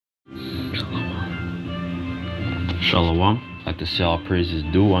Shalom. I'd like to say all praises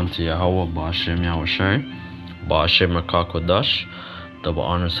due unto Yahweh, Ba'ashem Yahushai, Ba'ashem Rakakodash. Double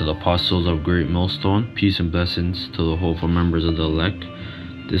honors to the apostles of Great Millstone. Peace and blessings to the hopeful members of the elect.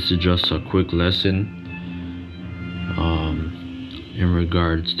 This is just a quick lesson in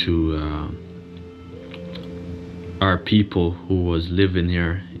regards to our people who was living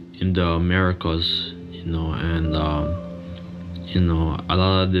here in the Americas, and a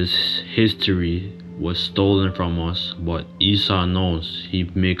lot of this history was stolen from us, but Esau knows. He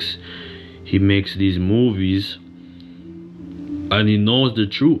makes these movies and he knows the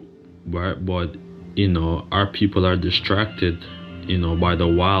truth, right? But our people are distracted by the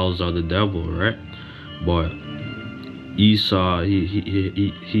wiles of the devil, right? But Esau,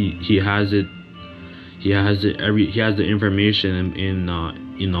 he has it. He has the information in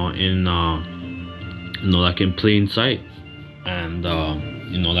like in plain sight, and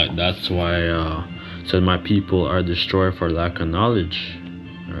that's why said my people are destroyed for lack of knowledge.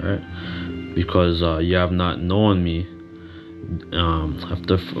 All right, because you have not known me. Have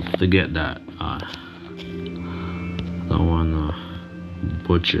to get that. I don't wanna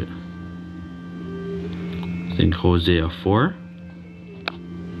butcher it. I think Hosea 4.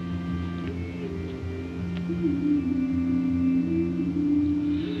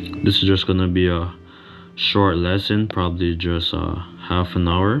 This is just gonna be a short lesson, probably just half an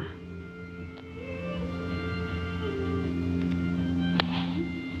hour.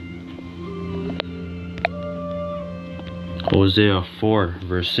 Hosea 4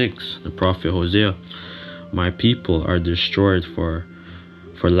 verse 6, the prophet Hosea: my people are destroyed for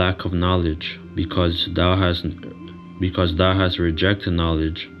lack of knowledge, because thou hast rejected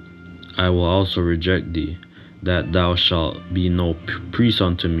knowledge, I will also reject thee, that thou shalt be no priest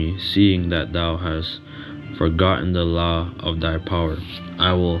unto me, seeing that thou hast forgotten the law of thy power.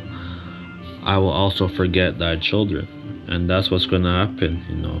 I will also forget thy children. And that's what's gonna happen,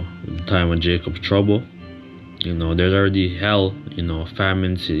 the time of Jacob's trouble. There's already hell,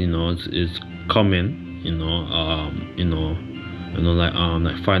 famines, is coming,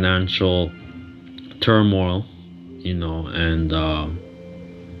 like financial turmoil, and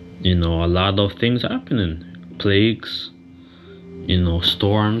a lot of things happening, plagues,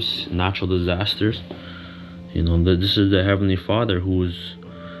 storms, natural disasters. This is the Heavenly Father who's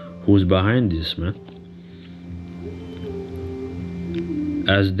behind this, man.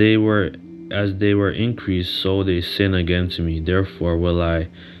 As they were increased, so they sin against me. Therefore will I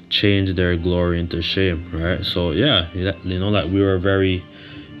change their glory into shame. Right? So yeah, like we were very,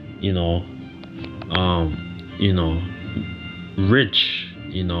 rich,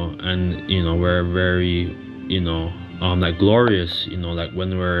 and we're very, like glorious, like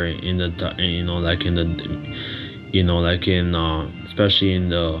when we're in the, especially in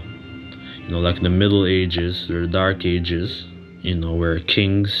the, like the Middle Ages or Dark Ages, we're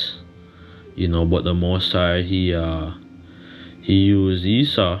kings. But the Most High, he used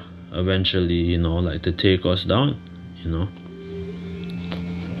Esau eventually, like to take us down,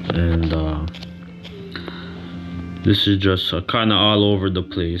 and this is just kind of all over the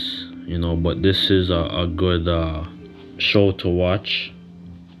place, but this is a good show to watch.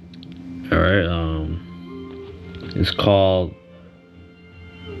 All right, it's called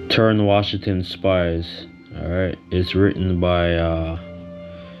Turn Washington Spies. All right, it's written by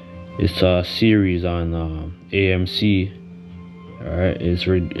it's a series on AMC. All right, it's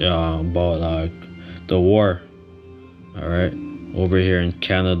about the war. All right, over here in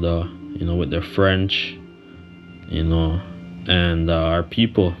Canada, with the French, and our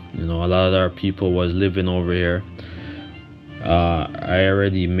people. A lot of our people was living over here. I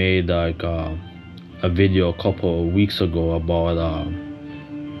already made like a video a couple of weeks ago about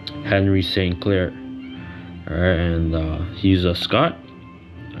Henry St. Clair. All right, and he's a Scot.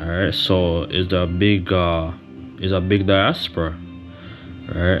 All right, so it's a big diaspora.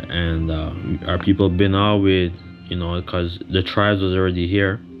 All right, and our people been out with, because the tribes was already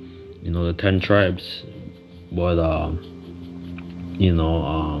here, the 10 tribes, but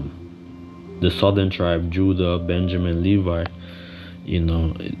the southern tribe, Judah, Benjamin, Levi,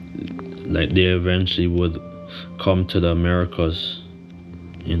 like they eventually would come to the Americas.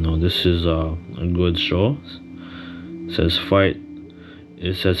 This is a good show. It says fight.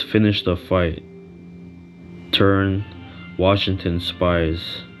 It says finish the fight. Turn Washington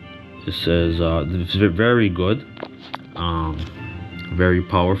Spies. It says it's very good. Very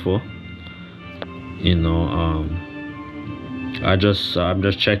powerful. I'm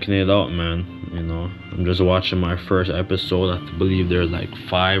just checking it out, man. I'm just watching my first episode. I believe there's like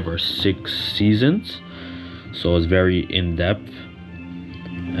 5 or 6 seasons, so it's very in depth.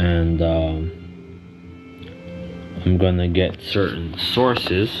 And and I'm gonna get certain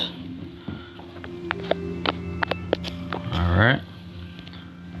sources. All right,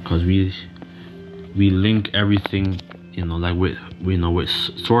 because we link everything, like with with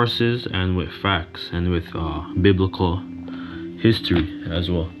sources and with facts and with biblical history as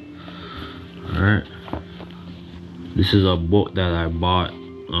well. All right, this is a book that I bought.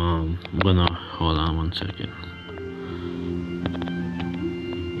 I'm gonna hold on one second,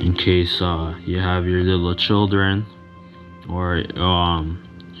 in case you have your little children, or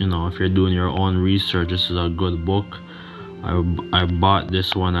if you're doing your own research. This is a good book. I bought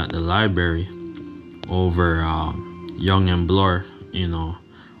this one at the library over Young and Bloor,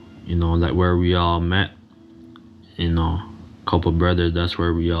 like where we all met, couple brothers, that's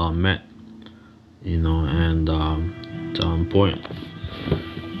where we all met, and it's on point. Let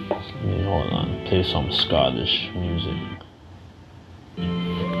me hold on, play some Scottish music.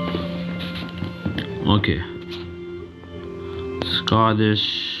 Okay.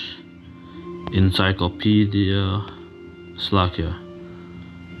 Scottish Encyclopedia Slovakia.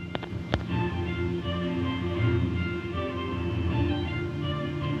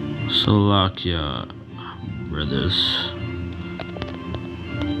 Slovakia brothers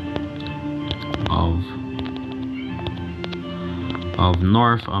of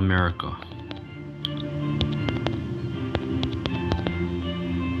North America.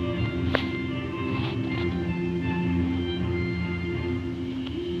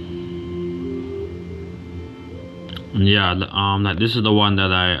 Yeah, like this is the one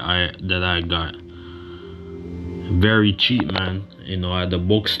that I got very cheap, man. At the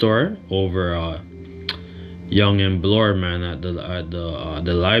bookstore over Young and Bloor, man. At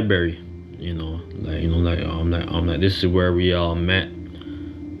the library, like this is where we all met,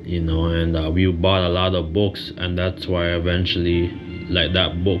 and we bought a lot of books, and that's why eventually, like,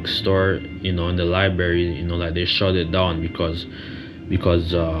 that bookstore, in the library, like, they shut it down because we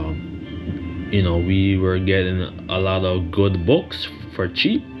were getting a lot of good books for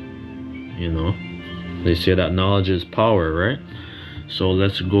cheap. They say that knowledge is power, right? So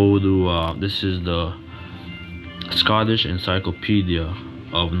let's go to this is the Scottish Encyclopedia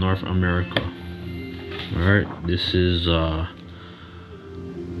of North America. All right, this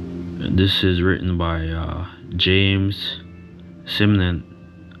is written by James Simnett.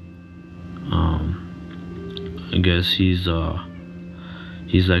 I guess he's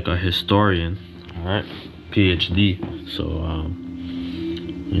like a historian, all right, PhD. So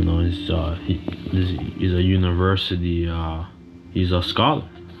he's a university. He's a scholar,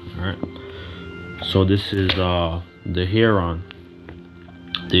 all right. So this is the Huron.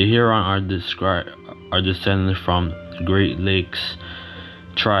 The Huron are descended from the Great Lakes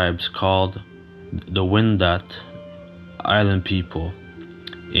tribes called the Wendat Island people.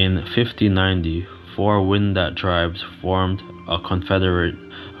 In 1590, 4 Wendat tribes formed a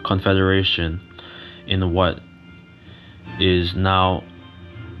confederation in what is now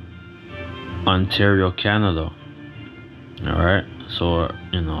Ontario, Canada. All right, so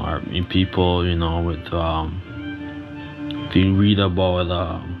our people, with if you read about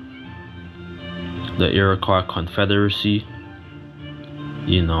the Iroquois Confederacy,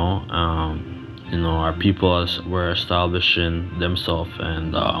 our people were establishing themselves,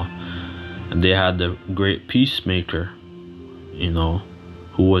 and they had the great peacemaker,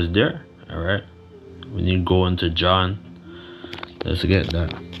 who was there. All right, when you go into John, let's get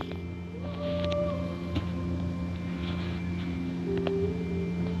that.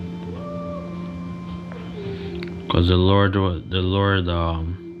 Because the Lord,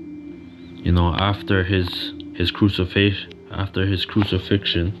 after his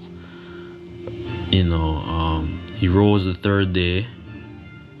crucifixion, he rose the third day.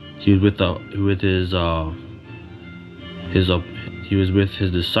 He was with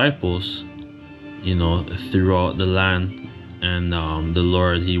his disciples, throughout the land, and the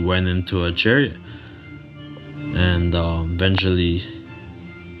Lord, he went into a chariot, and eventually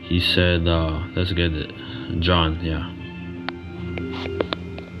he said, let's get it. John, yeah.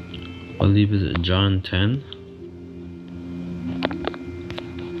 I believe is it John 10?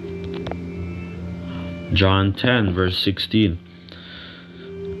 John 10 verse 16.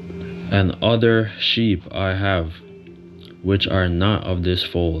 And other sheep I have, which are not of this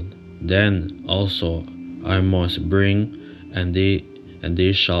fold. Then also I must bring, and they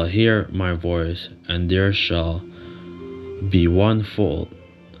shall hear my voice, and there shall be one fold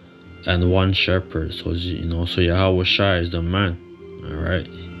and one shepherd. So so Yahweh Shai is the man. All right,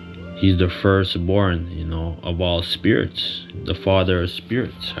 he's the firstborn, of all spirits, the father of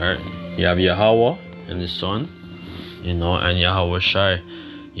spirits. All right, you have Yahweh and his son, and Yahweh Shai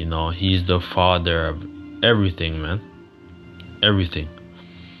You know, he's the father of everything, man. Everything.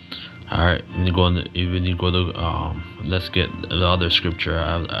 All right, when you go to let's get the other scripture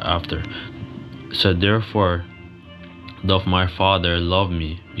after. So therefore doth my Father love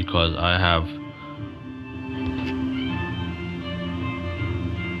me, because I have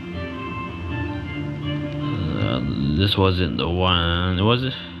this wasn't the one, was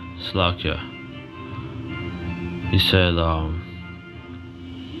it? Slakia. He said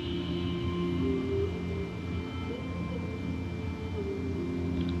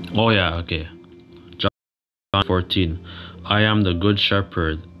oh yeah, okay. John 14. I am the good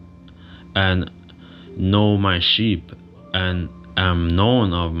shepherd, and know my sheep, and am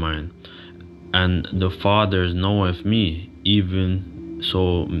known of mine, and the Father knoweth me, even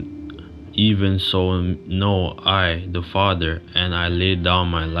so know I the Father, and I lay down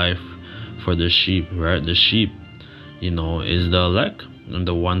my life for the sheep. Right? The sheep, you know, is the elect, and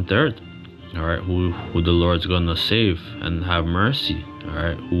the 1/3. All right, who the Lord's gonna save and have mercy. All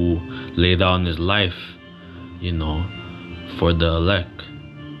right, who laid down his life, you know, for the elect.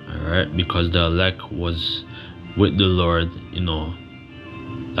 All right, because the elect was with the Lord, you know,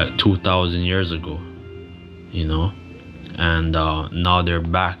 like 2,000 years ago, you know, and now they're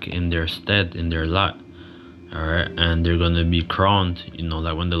back in their stead, in their lot. All right, and they're gonna be crowned, you know,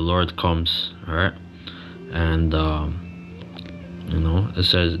 like when the Lord comes. All right, and you know, it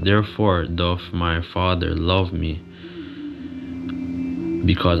says, therefore doth my Father love me,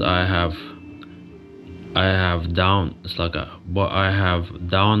 because I have down, it's like but I have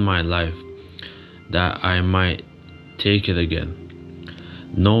down my life, that I might take it again.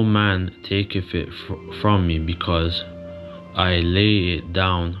 No man taketh it from me, because I lay it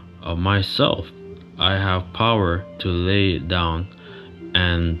down of myself. I have power to lay it down,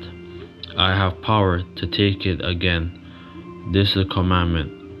 and I have power to take it again. This is the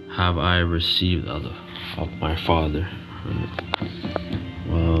commandment have I received of my Father.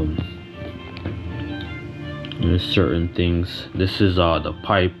 There's certain things. This is the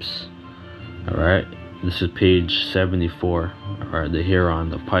pipes. All right, this is page 74. All right, the Huron,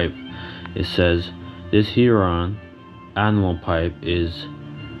 the pipe. It says, this Huron animal pipe is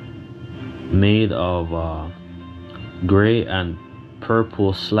made of gray and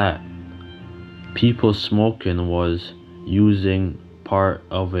purple slat. People smoking was using part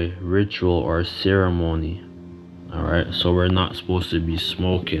of a ritual or ceremony. All right, so we're not supposed to be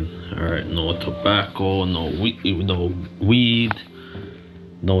smoking. All right, no tobacco, no weed,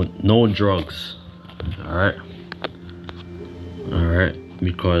 no drugs. All right,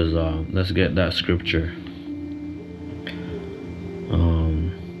 because let's get that scripture.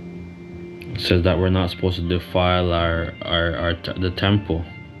 It says that we're not supposed to defile the temple.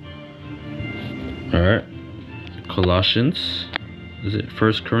 All right, Colossians, is it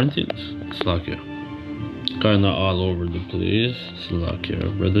 1 Corinthians? Slakia. Kind of all over the place.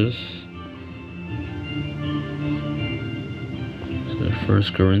 Slakia, brothers. So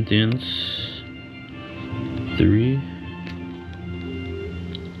 1 Corinthians 3.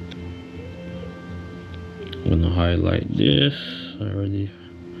 I'm gonna highlight this already.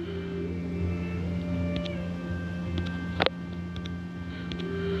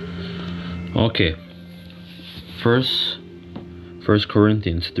 Okay. First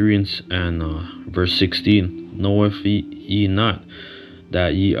Corinthians 3 and verse 16. Knoweth ye not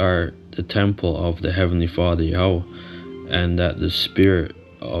that ye are the temple of the heavenly Father Yahweh, and that the Spirit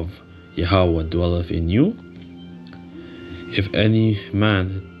of Yahweh dwelleth in you? If any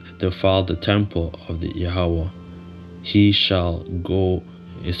man defile the temple of the Yahweh, he shall go,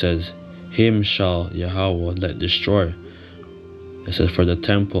 it says, him shall Yahweh let destroy. It says, for the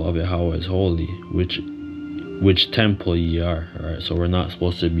temple of Yahweh is holy, which temple ye are. All right, so we're not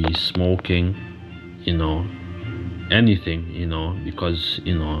supposed to be smoking, you know, anything, you know, because,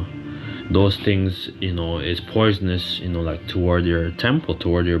 you know, those things, you know, is poisonous, you know, like toward your temple,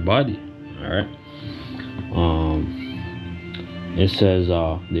 toward your body. All right. It says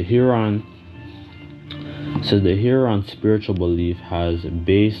the Huron spiritual belief has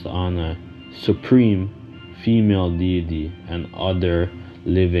based on a supreme female deity and other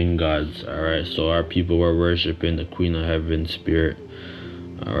living gods. All right, so our people were worshiping the Queen of Heaven spirit.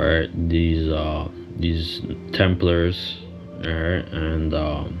 All right, these Templars. All right, and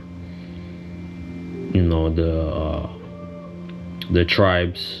you know, the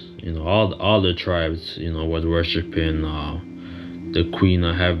tribes, you know, all the tribes, you know, was worshiping the Queen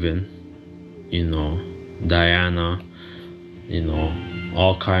of Heaven, you know, Diana, you know,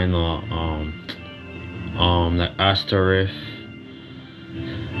 all kind of like Astareth,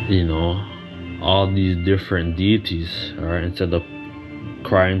 you know, all these different deities. All right, instead of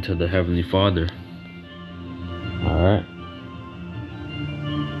crying to the Heavenly Father. All right.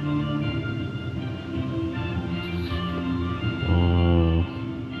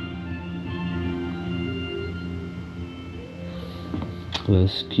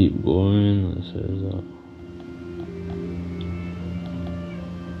 Let's keep going.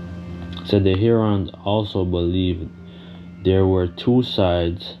 It said the Hurons also believed there were two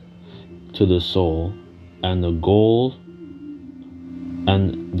sides to the soul, and the goal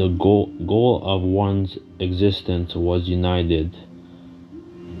of one's existence was united.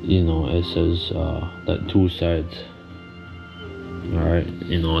 It says that two sides. All right,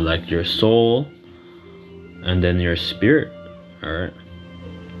 like your soul and then your spirit. All right.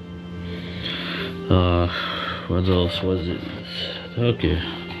 What else was it? Okay, I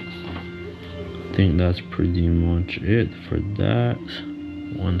think that's pretty much it for that.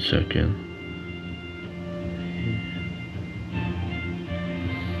 1 second.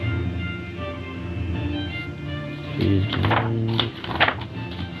 Page 90.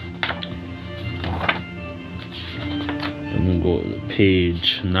 I'm gonna go to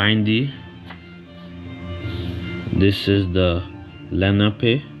page 90. This is the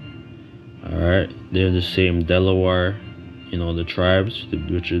Lenape. Alright, they're the same Delaware, the tribes,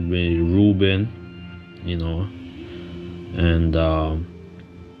 which would be Reuben, and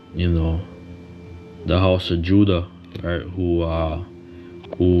the house of Judah, right,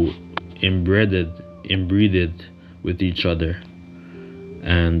 who inbreeded with each other,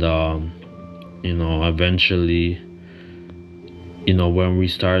 and eventually, when we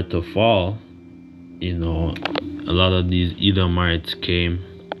started to fall, a lot of these Edomites came.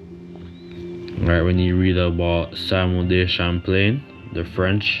 Right, when you read about Samuel de Champlain, the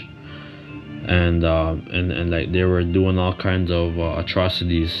French, and like they were doing all kinds of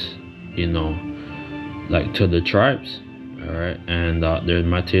atrocities, like to the tribes. All right, and there's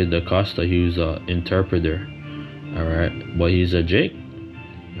Mathieu de Costa. He was an interpreter. All right, but he's a Jake.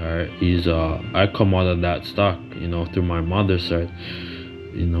 All right, he's I come out of that stock, through my mother's side,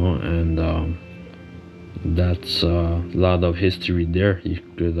 and that's a lot of history there. You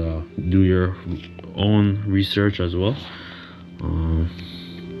could do your own research as well.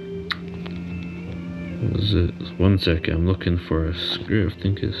 What was it? 1 second, I'm looking for a script. I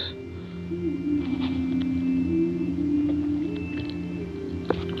think it's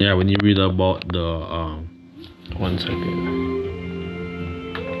when you read about the 1 second.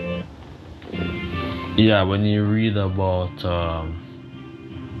 When you read about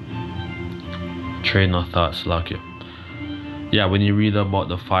train of thoughts, like it. When you read about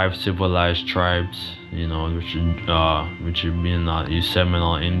the 5 civilized tribes, which have been you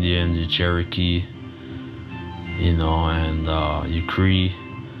Seminole Indians, you Cherokee, and you Cree,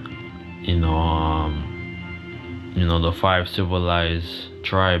 the 5 civilized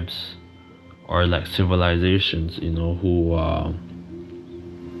tribes, or like civilizations, who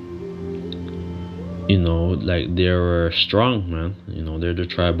like they were strong, man. They're the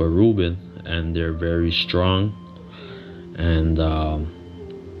tribe of Reuben, and they're very strong, and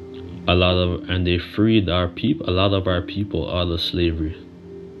they freed a lot of our people out of slavery.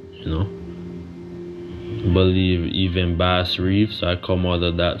 I believe even Bass Reeves, I come out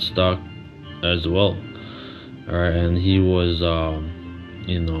of that stock as well. All right, and he was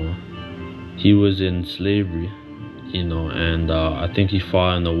he was in slavery, and I think he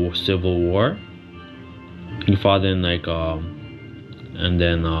fought in the Civil War. He fought in and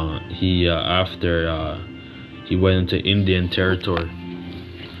then after he went into Indian territory.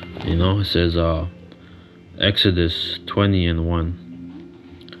 It says Exodus 20:1.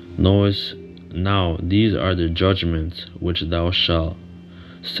 Knowest now these are the judgments which thou shalt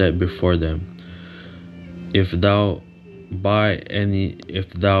set before them. If thou buy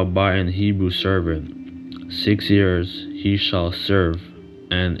an Hebrew servant, 6 years he shall serve,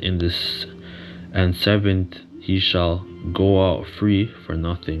 and in this and 7th he shall go out free for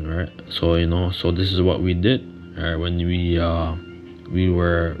nothing. Right, so so this is what we did. All right, when we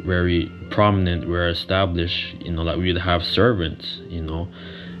were very prominent, we were established, that we'd have servants,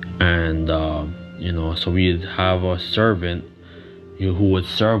 and so we'd have a servant who would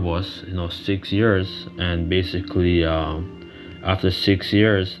serve us 6 years, and basically after 6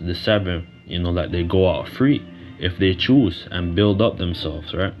 years, the 7th, that they go out free if they choose and build up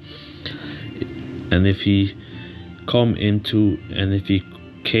themselves, right? And if he came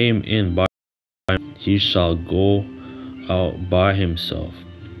in by him, he shall go out by himself.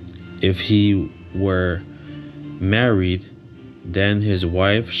 If he were married, then his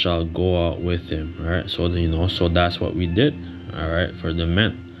wife shall go out with him. All right, so so that's what we did. All right, for the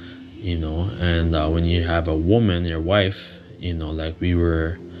men, and when you have a woman, your wife, you know, like we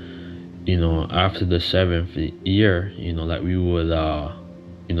were, you know, after the 7th year, you know, like we would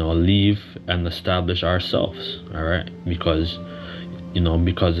you know, leave and establish ourselves. All right, because, you know,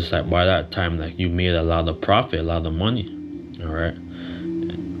 because it's like by that time, like you made a lot of profit, a lot of money. All right,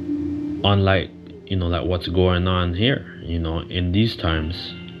 unlike, you know, like what's going on here, you know, in these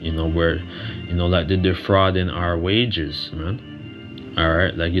times, you know, where, you know, like they're defrauding our wages, man. All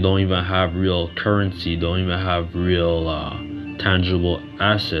right, like you don't even have real currency, don't even have real tangible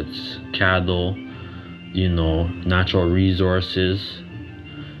assets, cattle, you know, natural resources,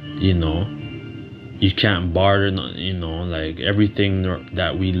 you know, you can't barter, you know, like everything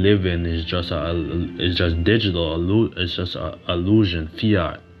that we live in is just digital, it's just a illusion,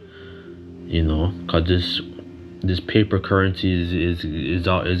 fiat, you know, because this paper currency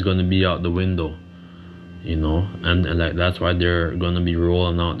is going to be out the window, you know, and like that's why they're going to be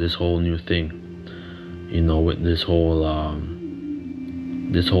rolling out this whole new thing, you know, with this whole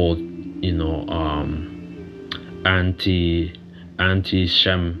you know,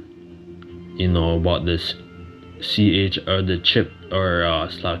 anti-shem, you know, about this ch or the chip or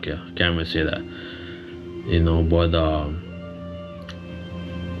Slovakia, can't even say that, you know, but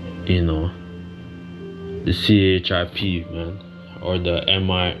you know, the CHIP, man, or the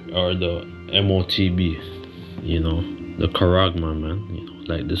MI or the MOTB, you know, the Karagma, man, you know,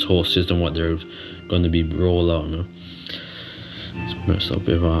 like this whole system, what they're going to be roll out, man. It's messed up.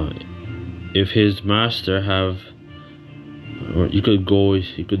 If his master have, or you could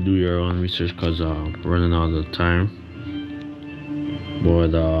do your own research, because running out of time,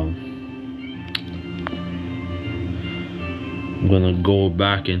 but I'm gonna go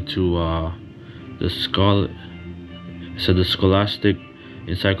back into the Scholastic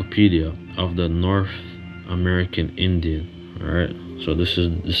Encyclopedia of the North American Indian. All right, so this is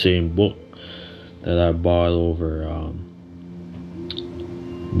the same book that I bought over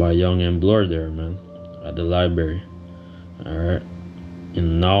by Young and Bloor there, man, at the library. All right,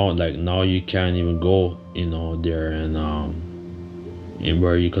 and now you can't even go, you know, there and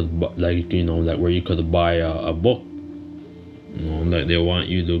where you could like, you know, like where you could buy a book, you know, like they want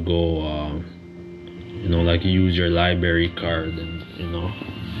you to go you know, like use your library card, and you know,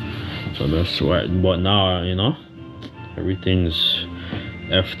 so that's why. But now, you know, everything's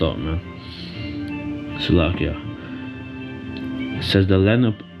effed up, man. Slovakia. It says the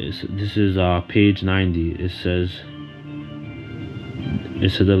Lenape. This is page 90. It says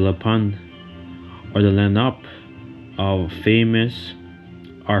the Lapan or the Lenape are famous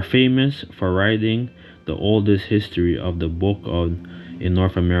for writing the oldest history of the book in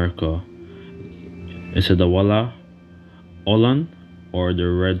North America. It said the Walla Olan or the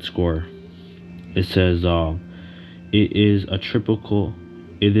Red Score. It says it is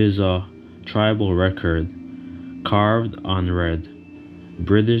a tribal record carved on red.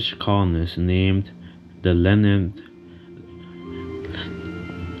 British colonists named the Lenape.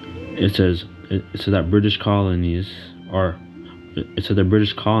 It says that British colonists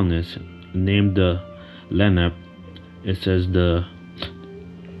named the Lenape. It says the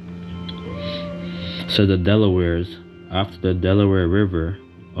Delawares after the Delaware River,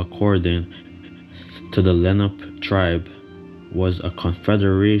 according to the Lenape tribe, was a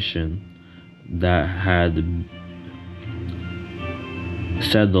confederation that had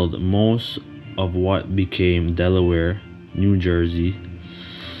settled most of what became Delaware, New Jersey,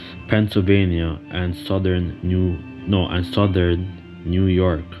 Pennsylvania, and southern New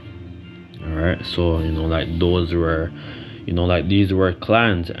York. All right, so you know, like those were, you know, like these were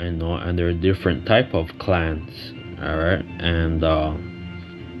clans, you know, and there are different type of clans. All right, and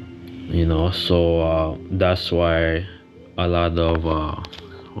you know, so that's why a lot of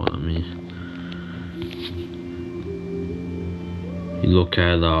you look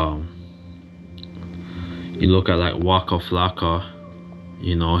at like Waka Flocka,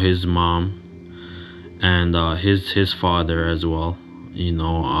 you know, his mom and his father as well, you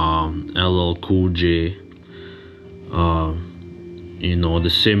know, LL Cool J, you know, the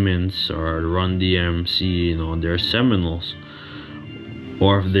Simmons or Run DMC, you know, they're Seminoles.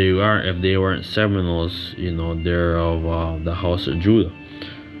 Or if they weren't Seminoles, you know, they're of the House of Judah.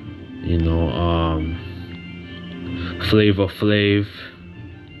 You know, Flavor Flav.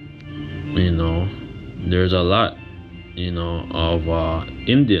 You know, there's a lot, you know, of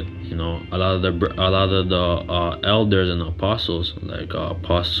Indian. You know, a lot of the elders and apostles, like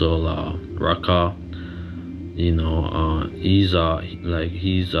Apostle Raka. You know, he's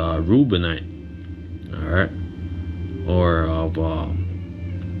Reubenite. All right, or of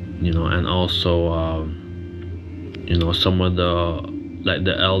you know, and also you know, some of the like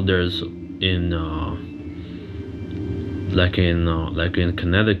the elders in like in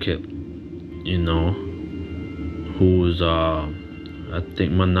Connecticut, you know, who's I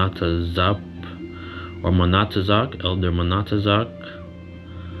think Manatazap or Manatazak, Elder Manatazak,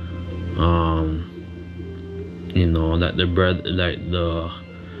 you know, that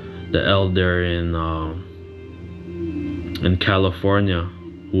the elder in California,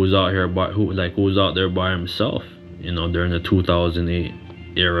 who was out there by himself, you know, during the 2008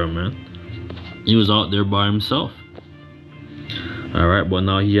 era, man. He was out there by himself. All right, but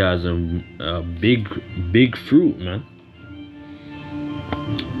now he has a big fruit, man.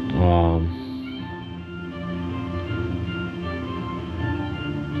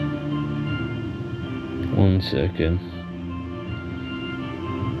 One second.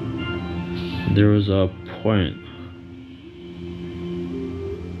 There was a point.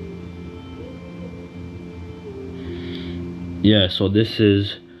 Yeah, so this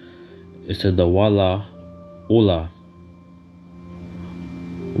is, it said the Walla, or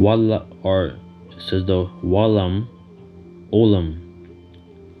it says the Wallam Olam.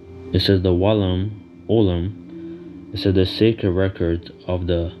 It says the Wallam Olam. It said the sacred record of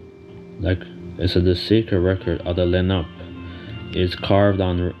the Lenape is carved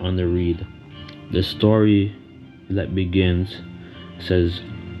on the reed. The story that begins says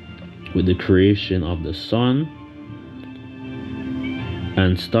with the creation of the sun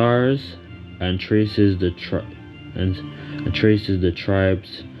and stars, and traces the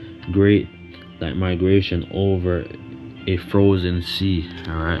tribe's great migration over a frozen sea.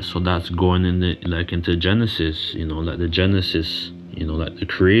 All right, so that's going into Genesis, you know, like the Genesis, you know, like the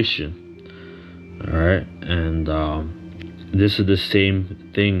creation. All right, and this is the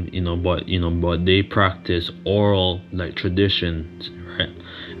same thing, you know, but they practice oral traditions, right?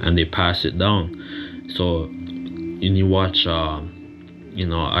 And they pass it down. So when you watch you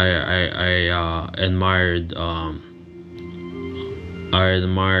know, I admired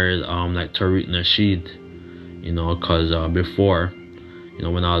Tariq Nasheed, you know, because before, you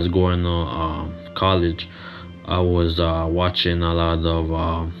know, when I was going to college, I was watching a lot of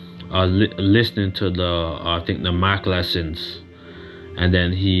listening to I think the Mac lessons, and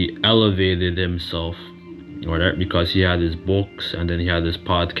then he elevated himself, right? Because he had his books, and then he had his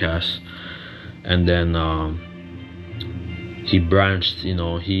podcast, and then he branched, you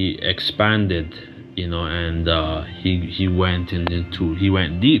know, he expanded, you know, and he went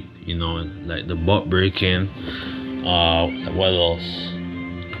deep, you know, like the butt breaking. What else?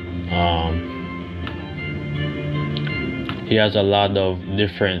 He has a lot of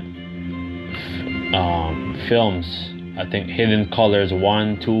different films. I think Hidden Colors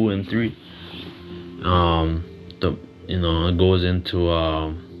 1, 2, and 3. You know, it goes into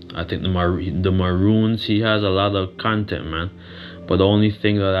I think the Maroons. He has a lot of content, man. But the only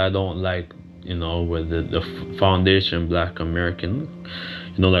thing that I don't like, you know, with the foundation Black American,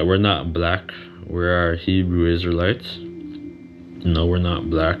 you know, like, we're not black, we are Hebrew Israelites. You know, we're not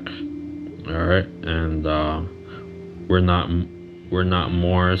black, all right, and we're not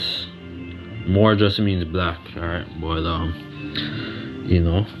Moors. Moor just means black, all right, but you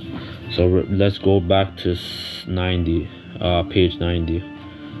know, so let's go back to 90, page 90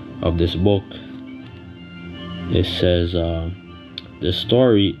 of this book. It says the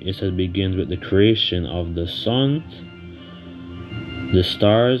story, it says, begins with the creation of the sun, the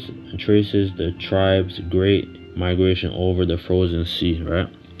stars, and traces the tribe's great migration over the frozen sea, right?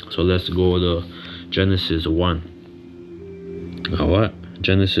 So let's go to Genesis 1. What?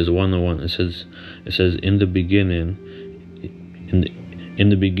 Genesis 1:1. It says in the beginning, in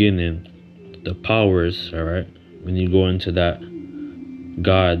the beginning, the powers, all right? When you go into that,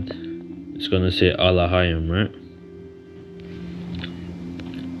 God, it's gonna say Allahayim, right?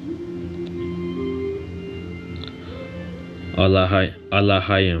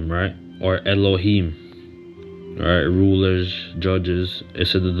 Allahayim, right? Or Elohim, right? Rulers, judges. It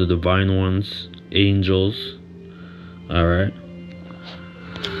said the divine ones, angels, all right?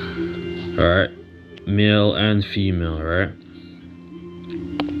 All right, male and female, right?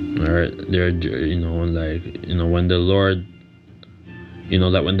 All right, they're, you know, like, you know, when the Lord, you know,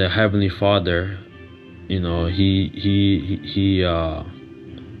 that when the Heavenly Father, you know, he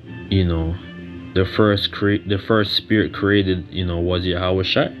you know, the first spirit created, you know, was Yahweh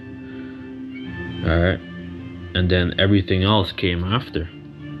Shai. All right, and then everything else came after.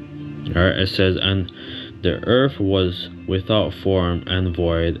 All right, it says, and the earth was without form and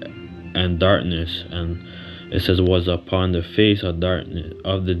void, and darkness, and it says, was upon the face of darkness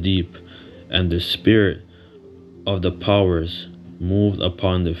of the deep, and the spirit of the powers moved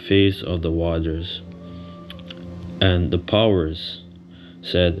upon the face of the waters. And the powers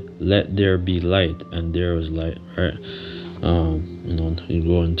said, let there be light, and there was light, right? You know, you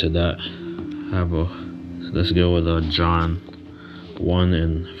go into that. Let's go with John 1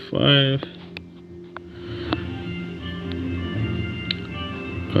 and 5.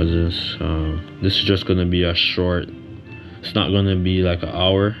 Because this is just gonna be a short. It's not gonna be like an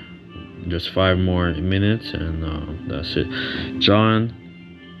hour. Just 5 more minutes, and that's it. John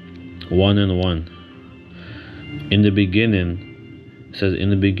 1 and 1. In the beginning, it says, in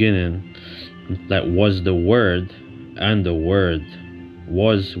the beginning, that was the Word, and the Word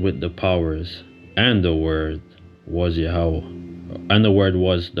was with the powers, and the Word was Yahweh, and the Word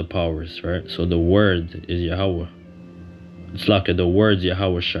was the powers, right? So the Word is Yahweh. It's like the Word's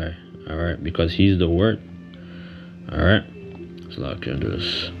Yahweh Shai, all right, because He's the Word, all right. It's like I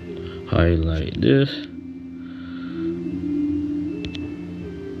just highlight this.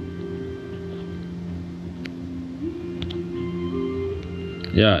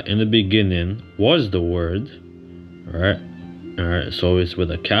 Yeah, in the beginning was the Word, all right. So it's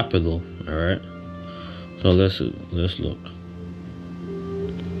with a capital, all right. So let's look.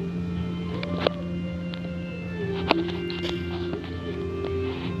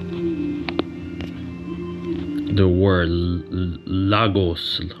 The word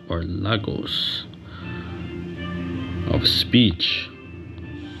logos, or logos, of speech.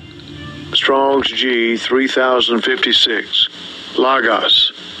 Strong's G 3056.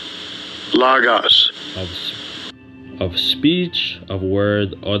 Logos. Of speech, of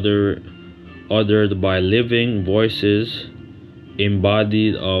word, uttered by living voices,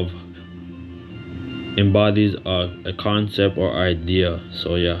 embodies a concept or idea.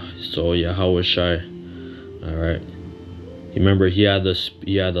 So Yahweh Shai. All right. Remember, he had a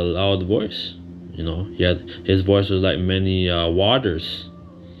loud voice. You know, his voice was like many waters.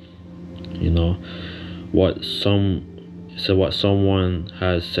 You know, what someone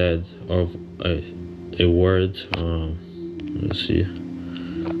has said of a word. Let's see.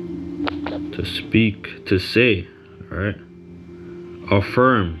 To speak, to say. All right.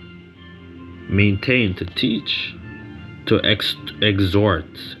 Affirm, maintain, to teach, to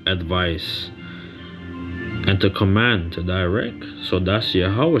exhort, advice, and to command, to direct. So that's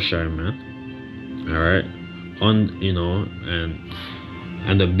Yahweh Shai, man. All right. You know,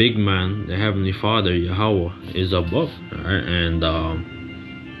 and the big man, the Heavenly Father, Yahweh, is above. All right. And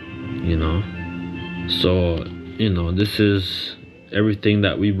you know, so you know, this is everything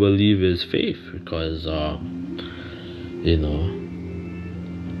that we believe is faith, because you know,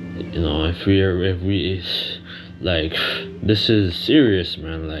 if we like, this is serious,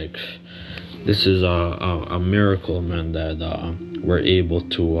 man. Like, this is a miracle, man, that we're able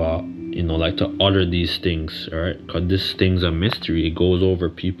to you know, like, to utter these things, all right? Because this thing's a mystery. It goes over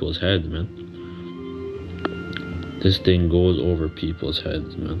people's heads, man. This thing goes over people's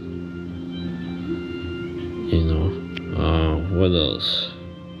heads, man. You know, what else?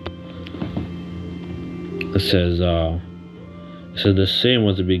 It says the same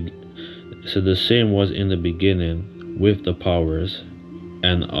was the same was in the beginning with the powers,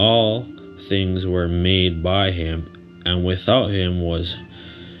 and all things were made by him, and without him was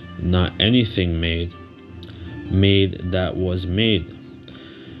not anything made that was made.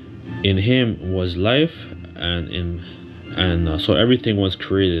 In him was life, and so everything was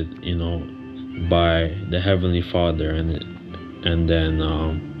created, you know, by the Heavenly Father, and then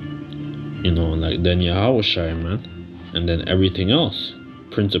you know, like, then Yahweh Shai, man, and then everything else,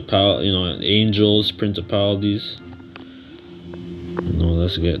 you know, angels, principalities. You know,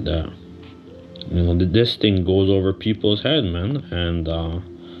 let's get that. You know, this thing goes over people's head, man, and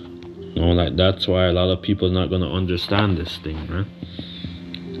you know, like, that's why a lot of people are not gonna understand this thing, man.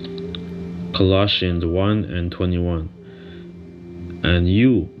 Colossians 1 and 21. And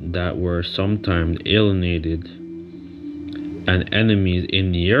you that were sometimes alienated and enemies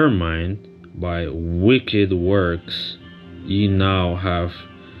in your mind by wicked works, ye now have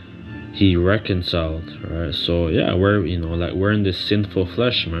he reconciled. Right? So yeah, we're, you know, like, we're in this sinful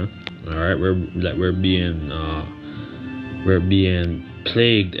flesh, man. All right, we're being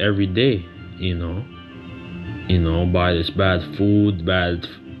plagued every day, you know, by this bad food, bad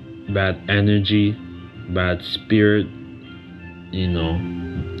energy, bad spirit, you know,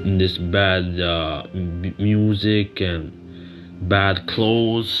 this bad music and bad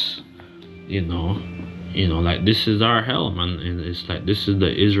clothes, you know, like, this is our hell, man. And it's like, this is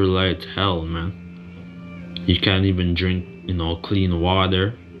the Israelite hell, man. You can't even drink, you know, clean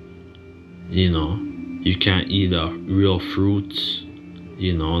water, you know. You can't eat real fruits,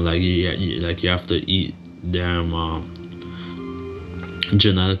 you know, like, you have to eat damn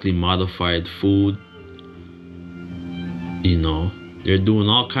genetically modified food, you know. They're doing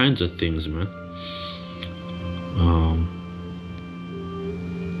all kinds of things, man.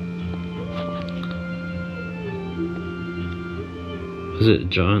 Is it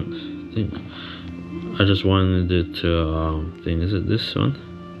John? I think I just wanted it to thing. Is it this one?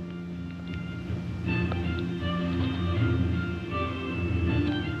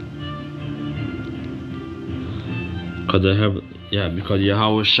 Cause they have, yeah, because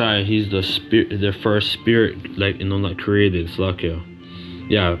Yahweh Shai, he's the spirit, the first spirit, like, you know, like created. It's like,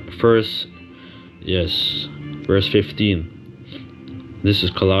 yeah, first, yes, verse 15. This is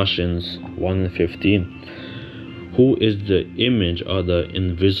Colossians 1:15. Who is the image of the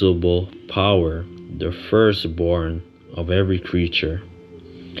invisible power, the firstborn of every creature?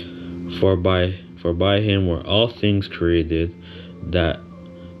 For by him were all things created, that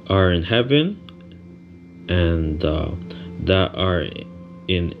are in heaven and that are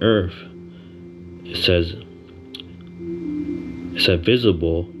in earth. It says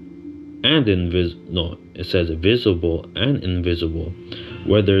visible and invisible. No, it says visible and invisible,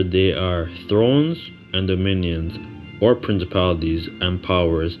 whether they are thrones and dominions or principalities and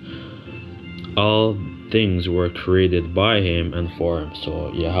powers. All things were created by him and for him.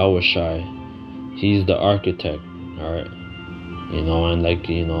 So Yahweh Shai, he's the architect. All right. You know, and like,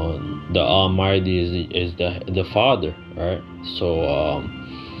 you know, the Almighty is the Father, right? So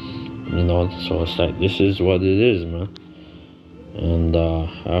you know, so it's like, this is what it is, man. And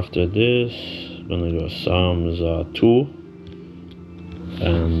after this, I'm gonna go Psalms 2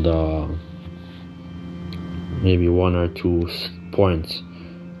 and maybe one or two points.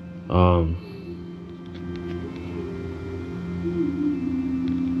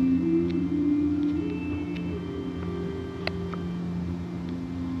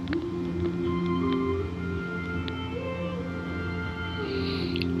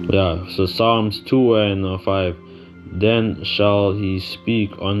 Yeah, so Psalms 2 and 5. Then shall he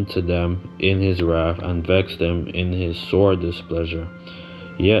speak unto them in his wrath, and vex them in his sore displeasure.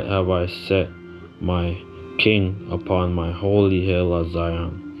 Yet have I set my king upon my holy hill of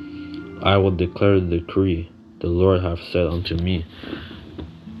Zion. I will declare the decree the Lord hath said unto me.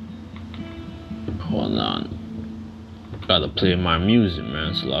 Hold on. Gotta play my music,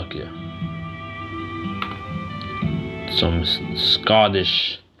 man. It's lucky. Some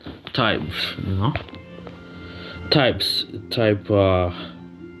Scottish type, you know, type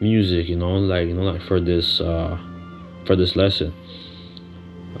music, you know, like for this lesson.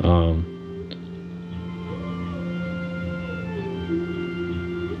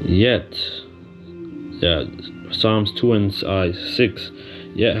 Yet, yeah, Psalms 2 and 6.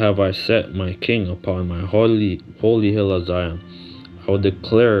 Yet have I set my king upon my holy hill of Zion. I will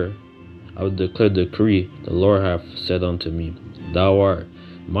declare the decree the Lord hath said unto me. Thou art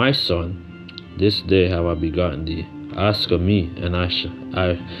my son, this day have I begotten thee. Ask of me, and I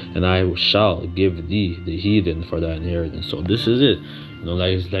shall give thee the heathen for thy inheritance. So this is it. You know,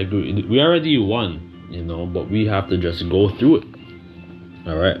 like, it's like we already won, you know, but we have to just go through it.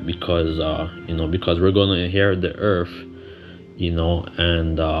 All right, because you know, because we're gonna inherit the earth, you know,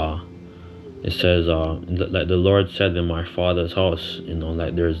 and it says like the Lord said in my Father's house, you know,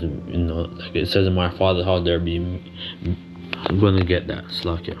 like there's, you know, like it says in my Father's house there be. I'm gonna get that,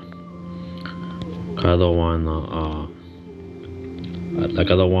 Slakia. I don't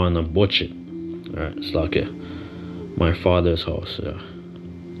wanna butcher it. Alright, Slakia. My Father's house, yeah.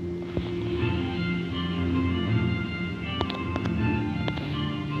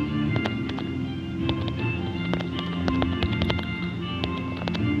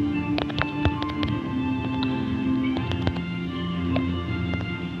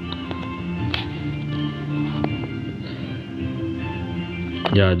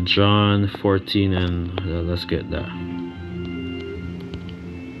 Yeah, John 14 and let's get that.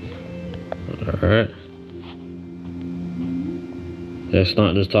 Alright. It's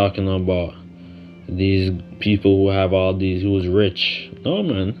not just talking about these people who have all these, who's rich. No,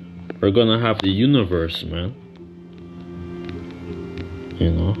 man. We're gonna have the universe, man.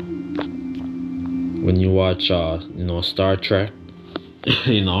 You know. When you watch you know, Star Trek,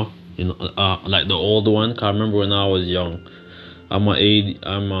 you know, like the old one. I remember when I was young. I'm a 90s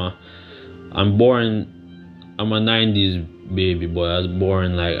baby boy. I was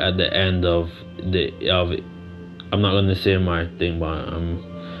born like at the end of I'm not gonna say my thing, but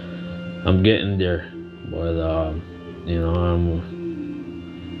I'm getting there. But you know, I'm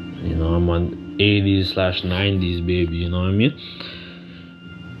an 80s/90s baby, you know what I mean?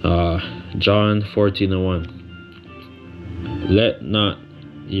 John 14:1. Let not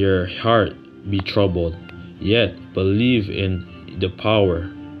your heart be troubled, yet believe in the power,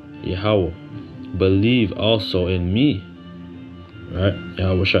 Yahweh. Believe also in me. Right?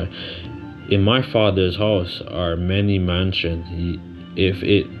 Yahweh Shai. In my Father's house are many mansions. If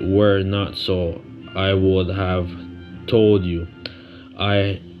it were not so, I would have told you.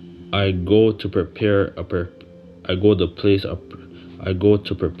 I go to prepare a I go to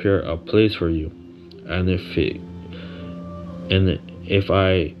prepare a place for you, and if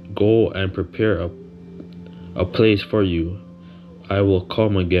I go and prepare a place for you, I will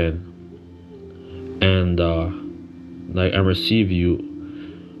come again and and receive you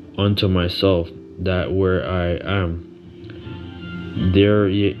unto myself, that where I am, there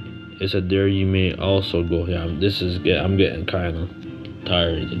ye may also go. Yeah, I'm getting kind of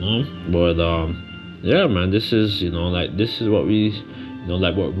tired, but yeah, man, this is this is what we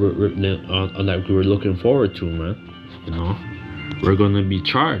like what we're like we were looking forward to, man. We're gonna be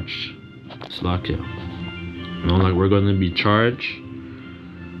charged. It's like like we're gonna be charged,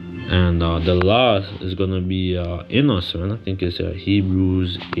 and the law is gonna be in us, man. I think it's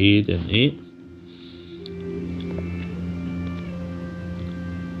Hebrews 8:8.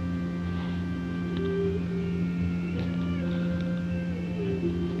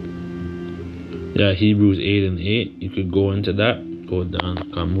 Yeah, Hebrews 8:8. You could go into that. Go down.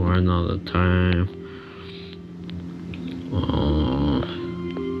 Come more another time.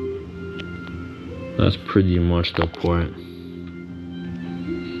 That's pretty much the point.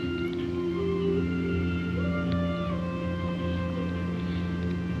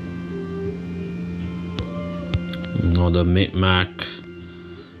 The Micmac.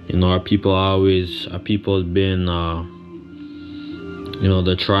 Our people has been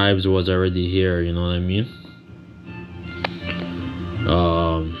the tribes was already here, you know what I mean?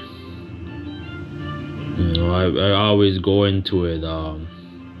 I always go into it,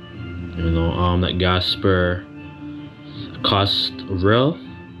 like Gasper, Costrell,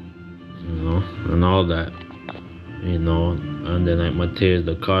 and all that, and then like Mateus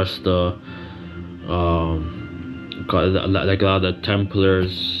the Costa, like a lot of the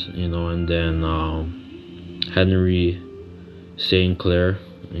Templars, and then Henry St. Clair,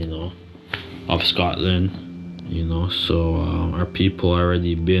 of Scotland, so our people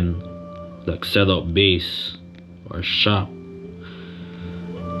already been like set up base or shop.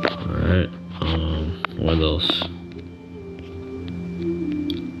 All right, what else?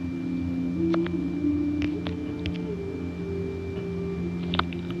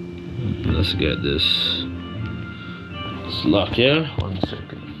 Let's get this. It's locked, yeah? 1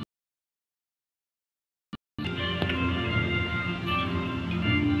 second.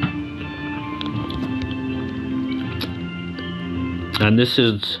 And this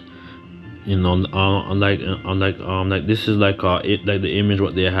is, like this is like the image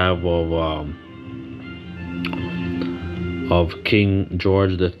what they have of King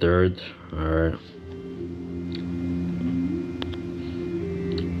George III. All right.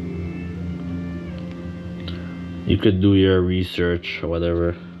 You could do your research or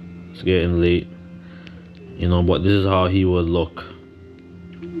whatever. It's getting late, but this is how he would look.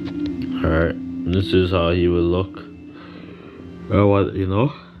 All right, this is how he would look. What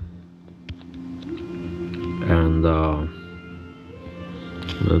and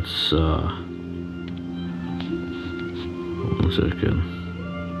let's 1 second.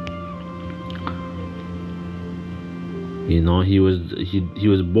 He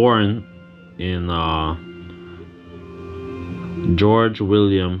was born in George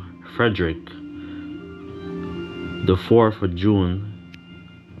William Frederick, the 4th of June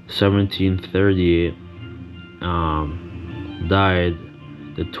 1738, died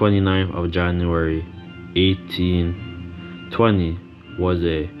the 29th of January 1820, was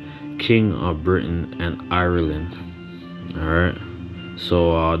a king of Britain and Ireland. All right,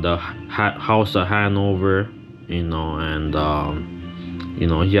 so the House of Hanover, and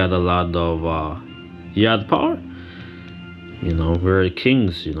he had a lot of he had power. We're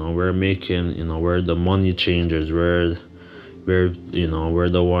kings, we're making, we're the money changers, we're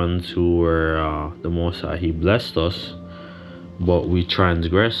the ones who were the most he blessed us, but we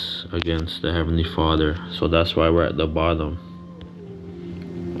transgress against the Heavenly Father, so that's why we're at the bottom.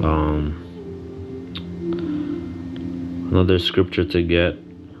 Another scripture to get,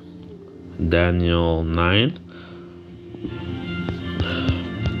 Daniel 9.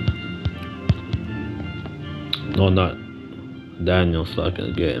 No, not Daniel,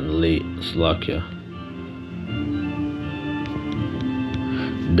 Slakia, getting late, Slakia.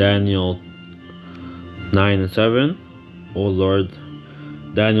 Daniel 9:7. Oh Lord.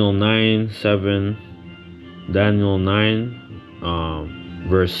 Daniel 9:7. Daniel 9,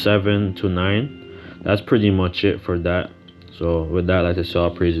 verse 7 to 9. That's pretty much it for that. So with that, like I say, all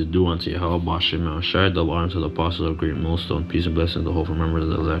praises due unto Yahweh, Bashem, Shai, double honor to the apostles of great millstone, peace and blessings to the whole members of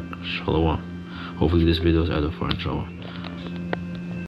the elect. Shalom. Hopefully this video is edifying. Shalom.